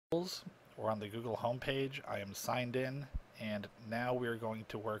We're on the Google homepage. I am signed in, and now we're going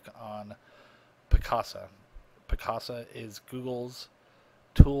to work on Picasa. Picasa is Google's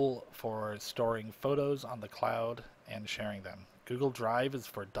tool for storing photos on the cloud and sharing them. Google Drive is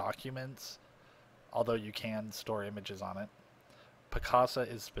for documents, although you can store images on it. Picasa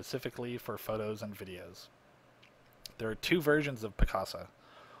is specifically for photos and videos. There are two versions of Picasa.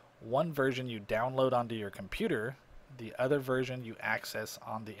 One version you download onto your computer, the other version you access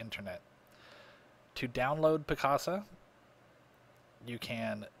on the internet. To download Picasa, you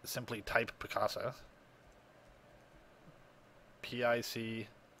can simply type Picasa,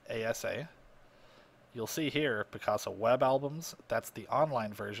 P-I-C-A-S-A. You'll see here Picasa Web Albums, that's the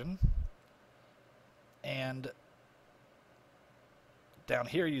online version. And down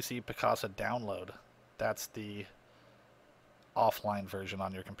here you see Picasa Download, that's the offline version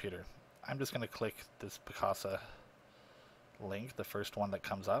on your computer. I'm just going to click this Picasa link, the first one that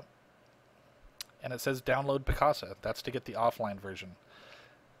comes up, and it says download Picasa. That's to get the offline version.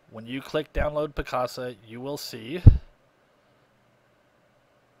 When you click download Picasa, you will see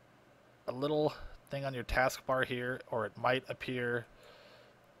a little thing on your taskbar here, or it might appear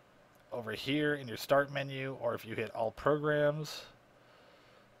over here in your start menu, or if you hit all programs,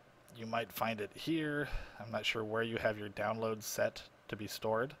 you might find it here. I'm not sure where you have your downloads set to be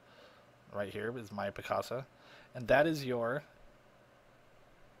stored. Right here is my Picasa, and that is your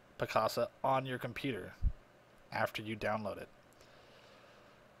Picasa on your computer after you download it.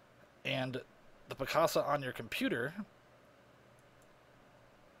 And the Picasa on your computer,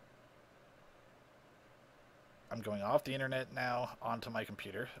 I'm going off the internet now onto my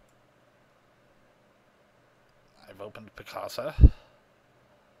computer. I've opened Picasa,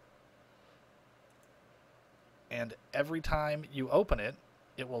 and every time you open it,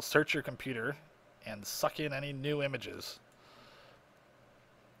 it will search your computer and suck in any new images.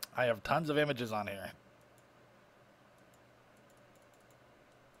 I have tons of images on here.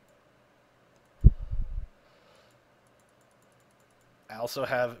 I also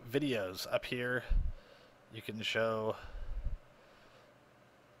have videos up here. You can show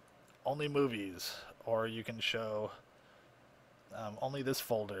only movies, or you can show only this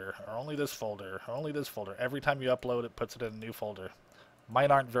folder, or only this folder, or only this folder. Every time you upload, it puts it in a new folder.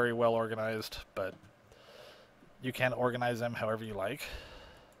 Mine aren't very well organized, but you can organize them however you like.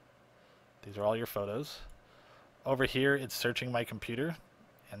 These are all your photos. Over here, it's searching my computer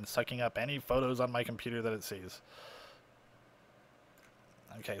and sucking up any photos on my computer that it sees.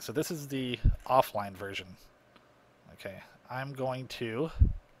 Okay, so this is the offline version. Okay, I'm going to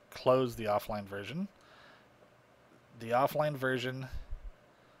close the offline version. The offline version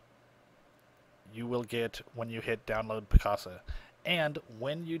you will get when you hit download Picasa. And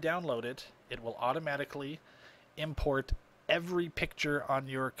when you download it, it will automatically import every picture on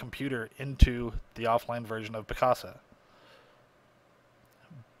your computer into the offline version of Picasa.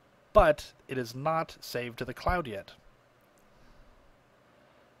 But it is not saved to the cloud yet.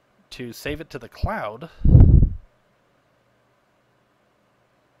 To save it to the cloud,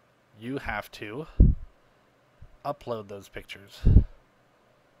 you have to upload those pictures.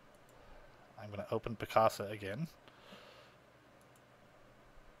 I'm going to open Picasa again.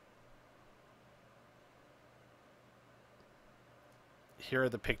 Here are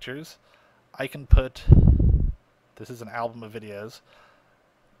the pictures. I can put, this is an album of videos,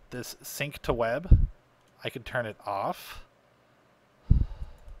 this sync to web. I can turn it off.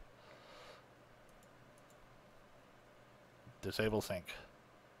 Disable sync.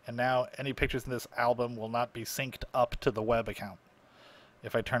 And now any pictures in this album will not be synced up to the web account.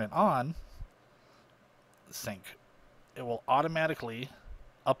 If I turn it on, sync, it will automatically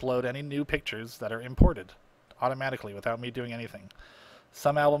upload any new pictures that are imported automatically without me doing anything.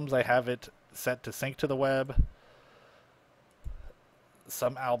 Some albums I have it set to sync to the web.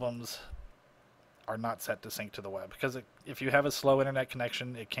 Some albums are not set to sync to the web because if you have a slow internet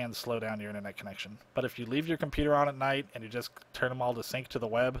connection, it can slow down your internet connection. But if you leave your computer on at night and you just turn them all to sync to the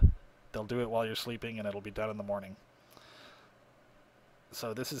web, they'll do it while you're sleeping and it'll be done in the morning.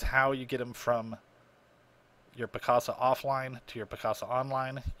 So this is how you get them from your Picasa offline to your Picasa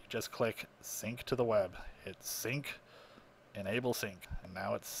online. You just click sync to the web. Hit sync, enable sync, and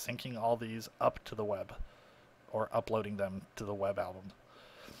now it's syncing all these up to the web or uploading them to the web album.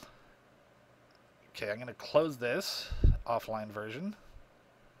 Okay, I'm going to close this offline version.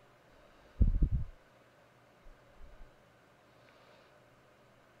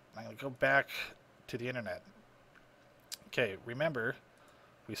 I'm going to go back to the internet. Okay, remember,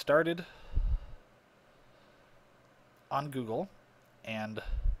 we started on Google, and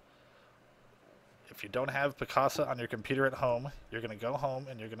if you don't have Picasa on your computer at home, you're going to go home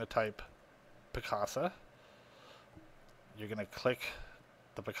and you're going to type Picasa. You're going to click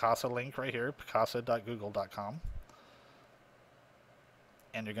the Picasa link right here, picasa.google.com,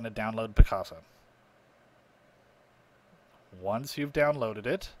 and you're going to download Picasa. Once you've downloaded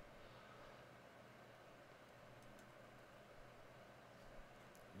it,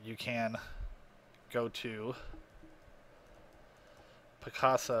 you can go to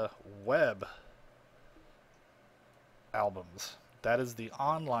Picasa web albums. That is the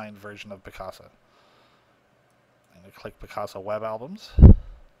online version of Picasa. I'm going to click Picasa web albums.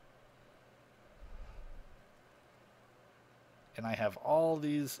 And I have all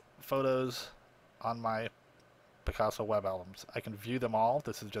these photos on my Picasa web albums. I can view them all.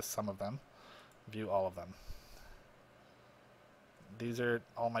 This is just some of them. View all of them. These are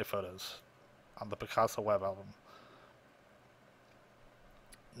all my photos on the Picasa web album.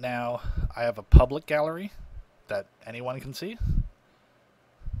 Now, I have a public gallery that anyone can see.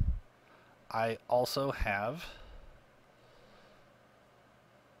 I also have,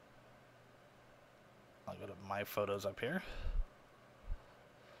 I'll go to my photos up here.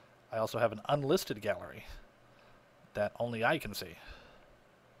 I also have an unlisted gallery that only I can see.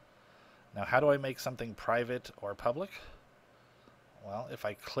 Now, how do I make something private or public? Well, if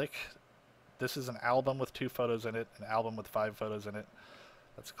I click, this is an album with 2 photos in it, an album with 5 photos in it.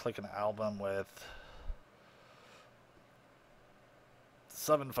 Let's click an album with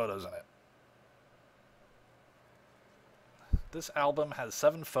 7 photos in it. This album has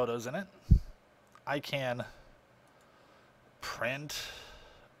 7 photos in it. I can print,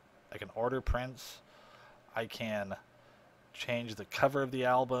 I can order prints, I can change the cover of the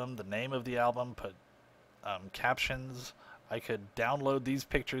album, the name of the album, put captions. I could download these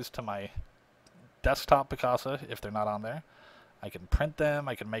pictures to my desktop Picasa if they're not on there. I can print them,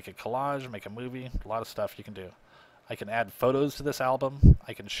 I can make a collage, make a movie, a lot of stuff you can do. I can add photos to this album,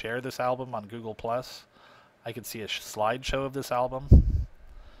 I can share this album on Google+. I can see a slideshow of this album.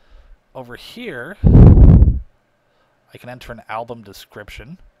 Over here, I can enter an album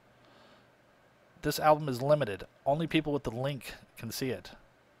description. This album is limited. Only people with the link can see it.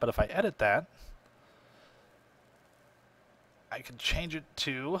 But if I edit that, I can change it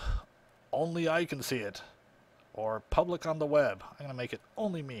to only I can see it, or public on the web. I'm going to make it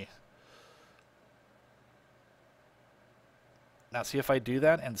only me. Now see, if I do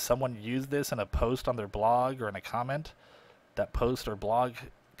that and someone used this in a post on their blog or in a comment, that post or blog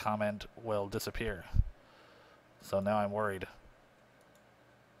comment will disappear. So now I'm worried.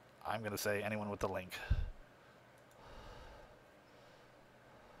 I'm going to say anyone with the link.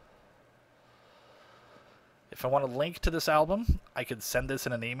 If I want to link to this album, I could send this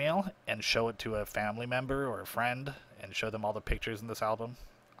in an email and show it to a family member or a friend and show them all the pictures in this album.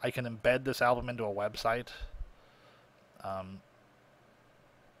 I can embed this album into a website. I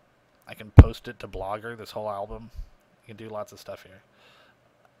can post it to Blogger, this whole album. You can do lots of stuff here.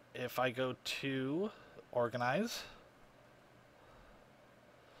 If I go to Organize,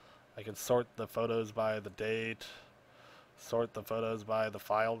 I can sort the photos by the date, sort the photos by the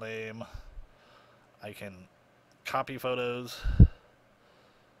file name. I can copy photos.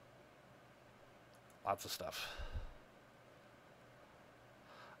 Lots of stuff.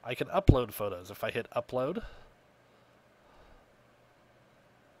 I can upload photos. If I hit upload,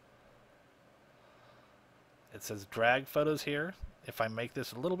 it says drag photos here. If I make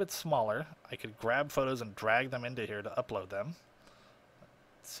this a little bit smaller, I could grab photos and drag them into here to upload them.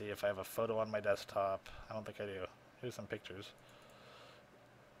 Let's see if I have a photo on my desktop. I don't think I do. Here's some pictures.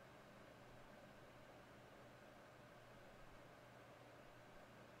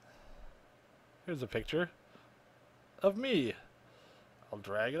 Here's a picture of me. I'll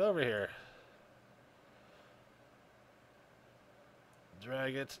drag it over here.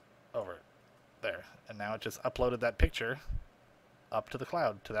 Drag it over. There. And now it just uploaded that picture up to the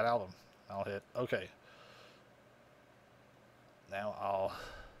cloud, to that album. I'll hit OK. Now I'll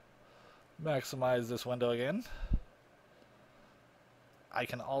maximize this window again. I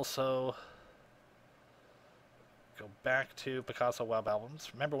can also go back to Picasa web albums.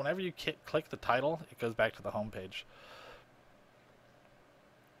 Remember, whenever you click the title, it goes back to the home page.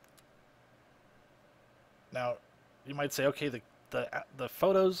 Now, you might say, okay, the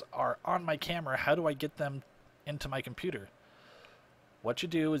photos are on my camera. How do I get them into my computer? What you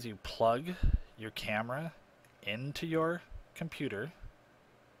do is you plug your camera into your computer,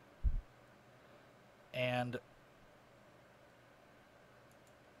 and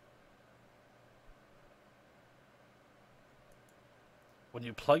when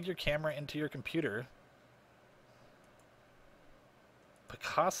you plug your camera into your computer,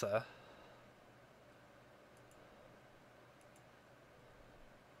 Picasa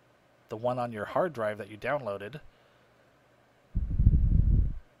the one on your hard drive that you downloaded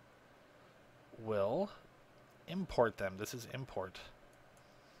will import them. This is import.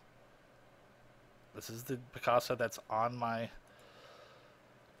 This is the Picasa that's on my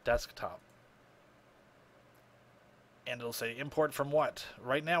desktop. And it'll say import from what?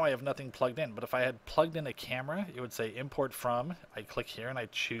 Right now I have nothing plugged in, but if I had plugged in a camera, it would say import from. I click here and I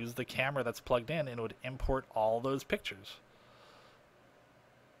choose the camera that's plugged in, and it would import all those pictures.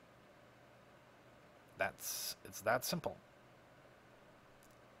 It's that simple.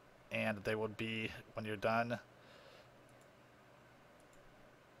 And they would be, when you're done,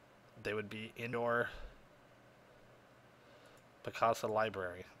 they would be in your Picasa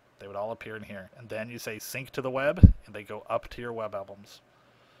library. They would all appear in here. And then you say sync to the web, and they go up to your web albums.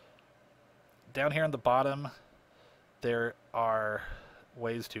 Down here on the bottom, there are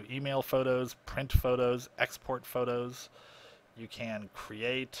ways to email photos, print photos, export photos. You can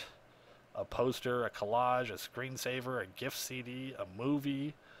create a poster, a collage, a screensaver, a gift CD, a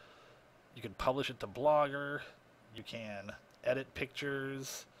movie. You can publish it to Blogger. You can edit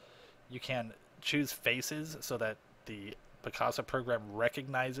pictures. You can choose faces so that the Picasa program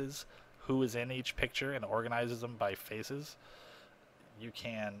recognizes who is in each picture and organizes them by faces. You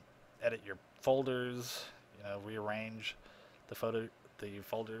can edit your folders, rearrange the folders,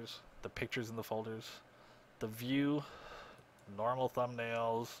 the pictures in the folders, the view, normal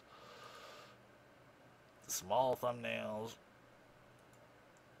thumbnails, small thumbnails.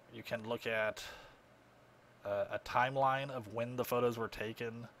 You can look at a timeline of when the photos were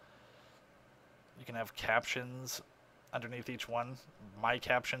taken. You can have captions underneath each one. My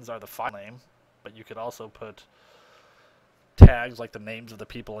captions are the file name, but you could also put tags like the names of the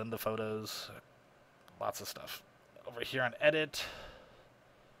people in the photos. Lots of stuff. Over here on edit,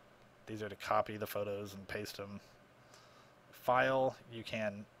 these are to copy the photos and paste them. File, you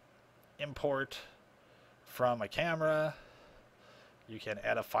can import from a camera. You can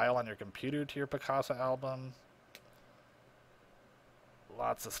add a file on your computer to your Picasa album.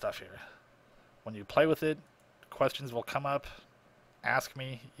 Lots of stuff here. When you play with it, questions will come up. Ask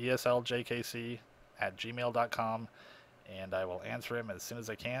me, esljkc@gmail.com, and I will answer them as soon as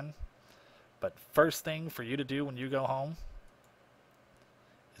I can. But first thing for you to do when you go home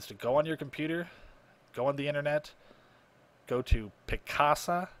is to go on your computer, go on the internet, go to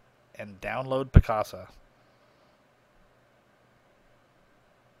Picasa, and download Picasa.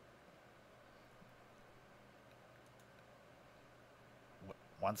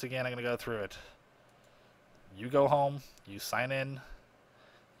 Once again, I'm going to go through it. You go home, you sign in,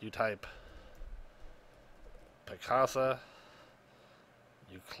 you type Picasa,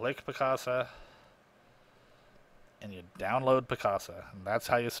 you click Picasa, and you download Picasa. And that's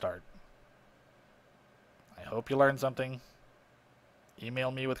how you start. I hope you learned something.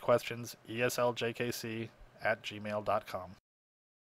 Email me with questions, esljkc@gmail.com.